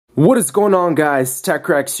What is going on, guys?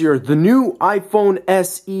 TechCracks here. The new iPhone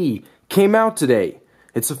SE came out today.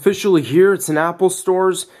 It's officially here. It's in Apple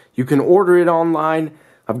stores. You can order it online.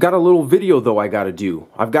 I've got a little video though I gotta do.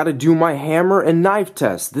 I've gotta do my hammer and knife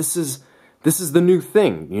test. This is the new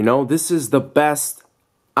thing, you know? This is the best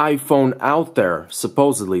iPhone out there,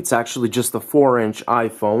 supposedly. It's actually just a 4-inch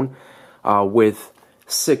iPhone with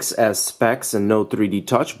 6S specs and no 3D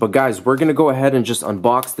touch. But guys, we're gonna go ahead and just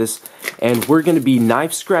unbox this, and we're gonna be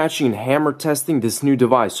knife scratching and hammer testing this new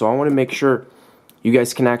device. So I want to make sure you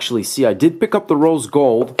guys can actually see. I did pick up the rose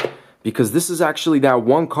gold because this is actually that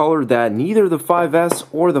one color that neither the 5S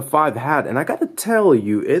or the 5 had, and I gotta tell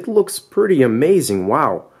you, it looks pretty amazing.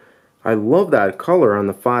 Wow, I love that color on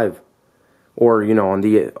the 5, or you know, on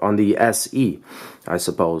the SE, I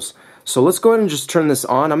suppose. So let's go ahead and just turn this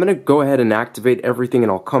on. I'm going to go ahead and activate everything,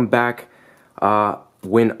 and I'll come back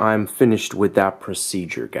when I'm finished with that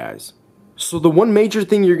procedure, guys. So the one major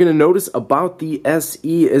thing you're going to notice about the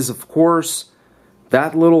SE is, of course,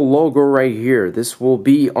 that little logo right here. This will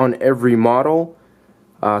be on every model.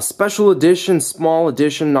 Special edition, small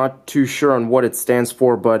edition, not too sure on what it stands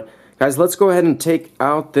for, but guys, let's go ahead and take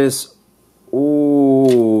out this.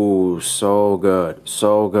 Ooh, so good,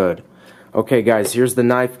 so good. Okay, guys, here's the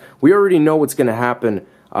knife. We already know what's going to happen.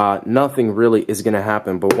 Nothing really is going to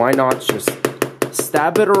happen, but why not just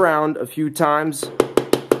stab it around a few times?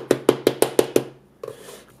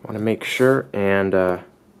 Want to make sure, and you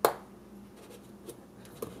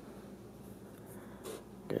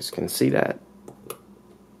guys can see that.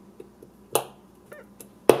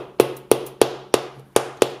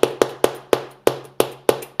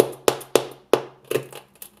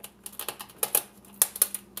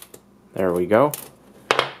 There we go.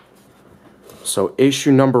 So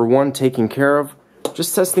issue number 1 taken care of.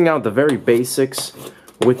 Just testing out the very basics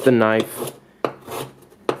with the knife.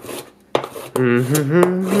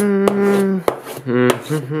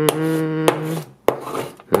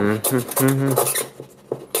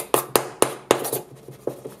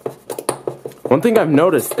 One thing I've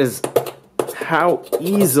noticed is how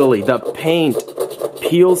easily the paint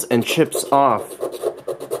peels and chips off,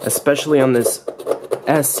 especially on this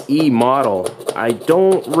SE model. I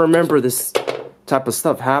don't remember this type of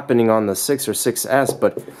stuff happening on the 6 or 6S,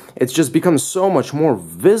 but it's just become so much more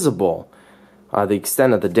visible, the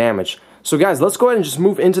extent of the damage. So guys, let's go ahead and just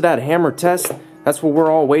move into that hammer test. That's what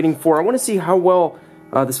we're all waiting for. I want to see how well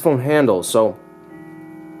this phone handles, so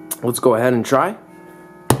let's go ahead and try.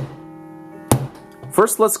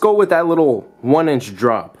 First, let's go with that little 1-inch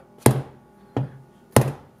drop.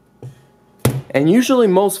 And usually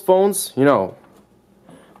most phones, you know,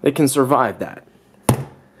 they can survive that.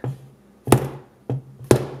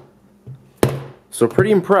 So pretty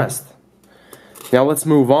impressed. Now let's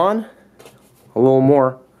move on. A little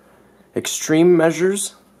more extreme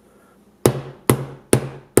measures.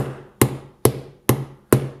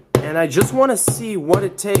 And I just want to see what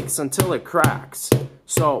it takes until it cracks.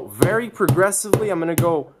 So very progressively, I'm going to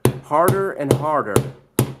go harder and harder.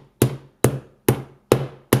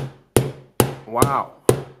 Wow.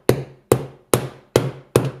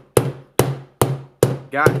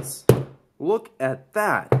 Guys, look at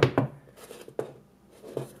that.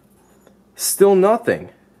 Still nothing.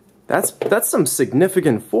 That's some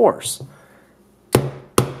significant force.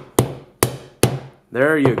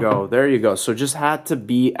 There you go, there you go. So just had to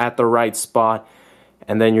be at the right spot,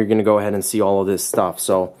 and then you're gonna go ahead and see all of this stuff.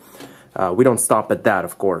 So we don't stop at that,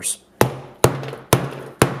 of course.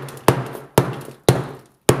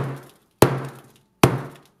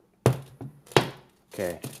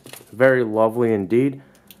 Okay. Very lovely indeed.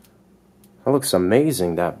 That looks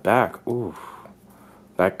amazing, that back. Ooh.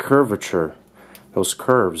 That curvature. Those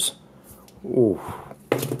curves. Ooh.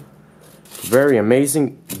 Very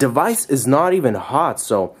amazing. Device is not even hot,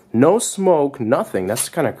 so no smoke, nothing. That's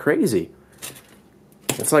kind of crazy.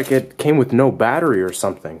 It's like it came with no battery or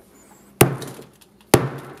something.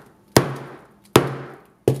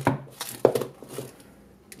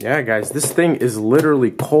 Yeah, guys, this thing is literally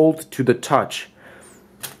cold to the touch.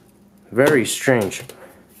 Very strange.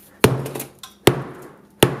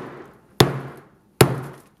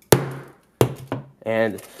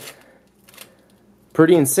 And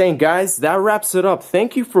pretty insane, guys. That wraps it up.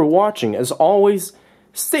 Thank you for watching. As always,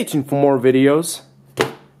 stay tuned for more videos,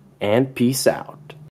 and peace out.